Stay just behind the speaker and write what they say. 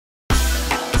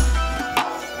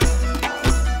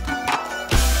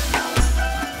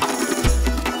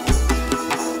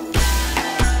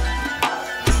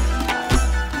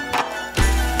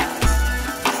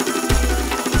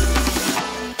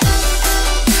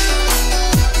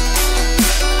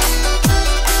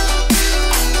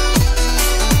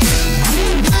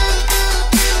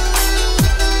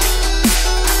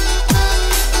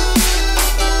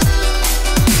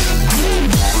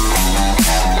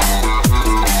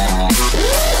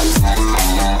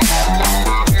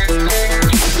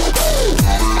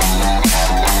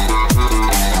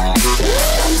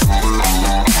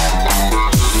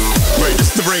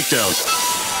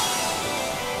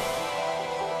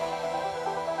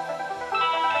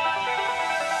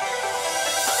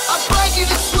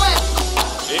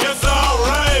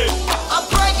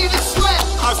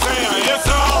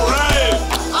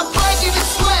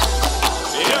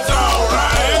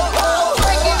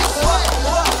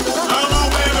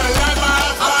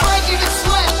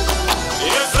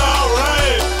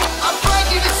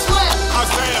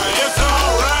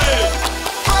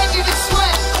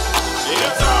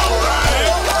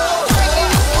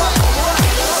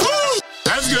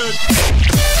good.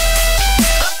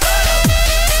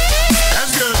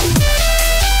 That's good.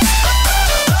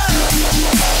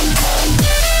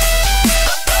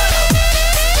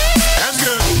 That's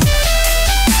good.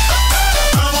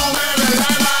 Come on, baby,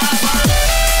 light my fire.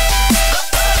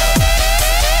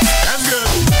 That's good.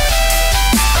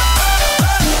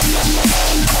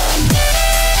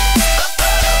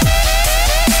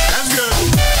 That's good.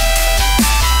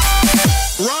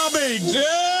 Robbie,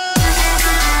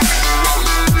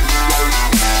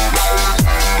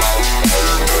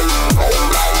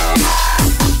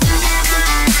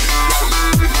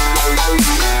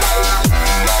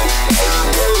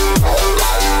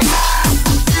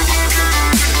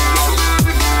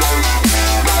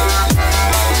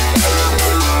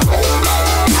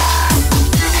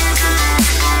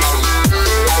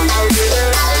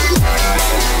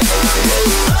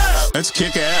 let's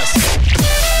kick ass.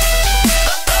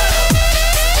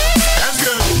 That's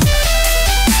good.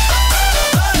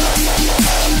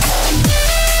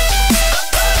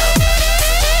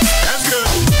 That's good.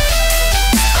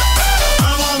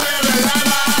 Come on, baby, light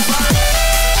my fire.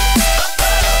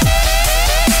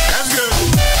 That's good.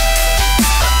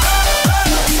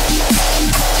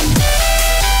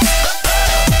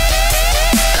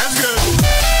 That's good.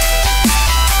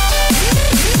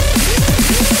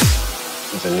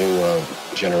 The new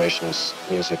generation's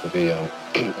music will be,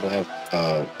 it'll have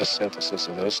a synthesis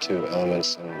of those two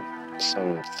elements and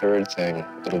some third thing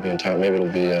that'll be entire. Maybe it'll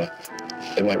be,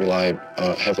 it might rely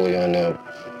heavily on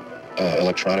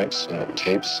electronics,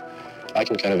 tapes. I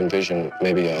can kind of envision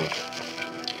maybe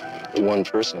one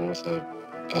person with a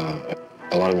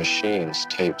lot of machines,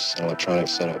 tapes, and electronic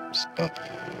setups,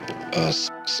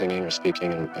 singing or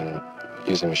speaking and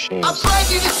using machines. I'm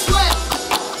breaking the sweat.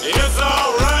 It's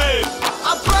all right.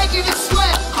 I'm breaking the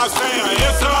sweat. I'm saying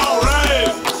it's all right.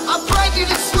 I'm breaking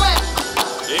the sweat.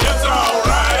 It's all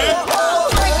right. I'm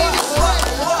breaking the sweat.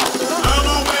 Come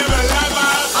on, baby, light my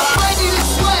I'm fire. breaking the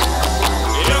sweat.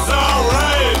 It's all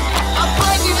right. I'm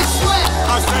breaking the sweat.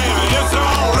 I'm saying it's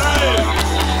all right.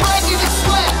 Breaking the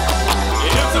sweat.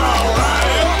 It's all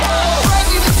right.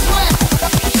 Breaking the sweat.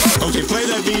 Okay, play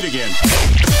that beat again.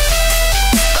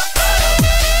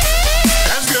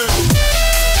 That's good.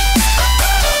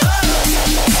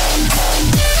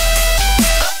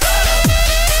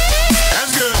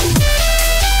 That's good.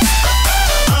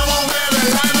 Come on, baby,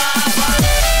 light my fire.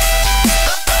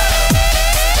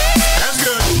 That's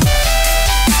good.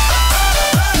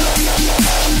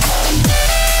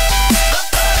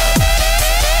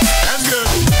 That's good.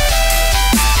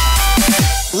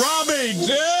 Robbie,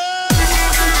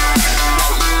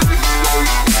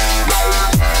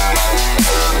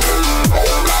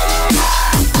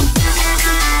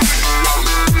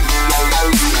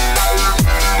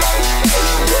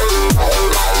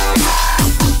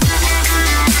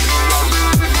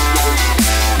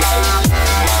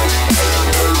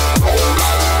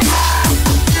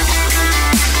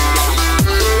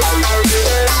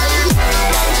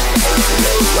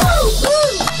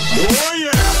 oh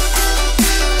yeah.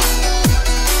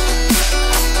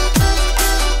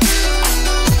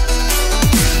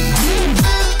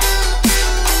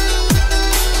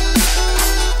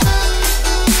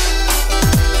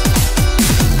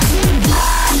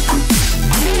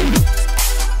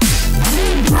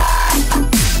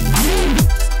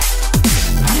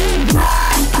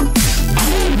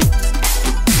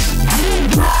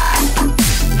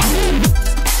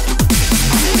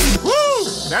 Woo!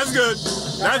 That's good.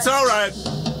 That's all right.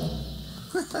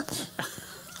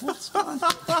 What's fun?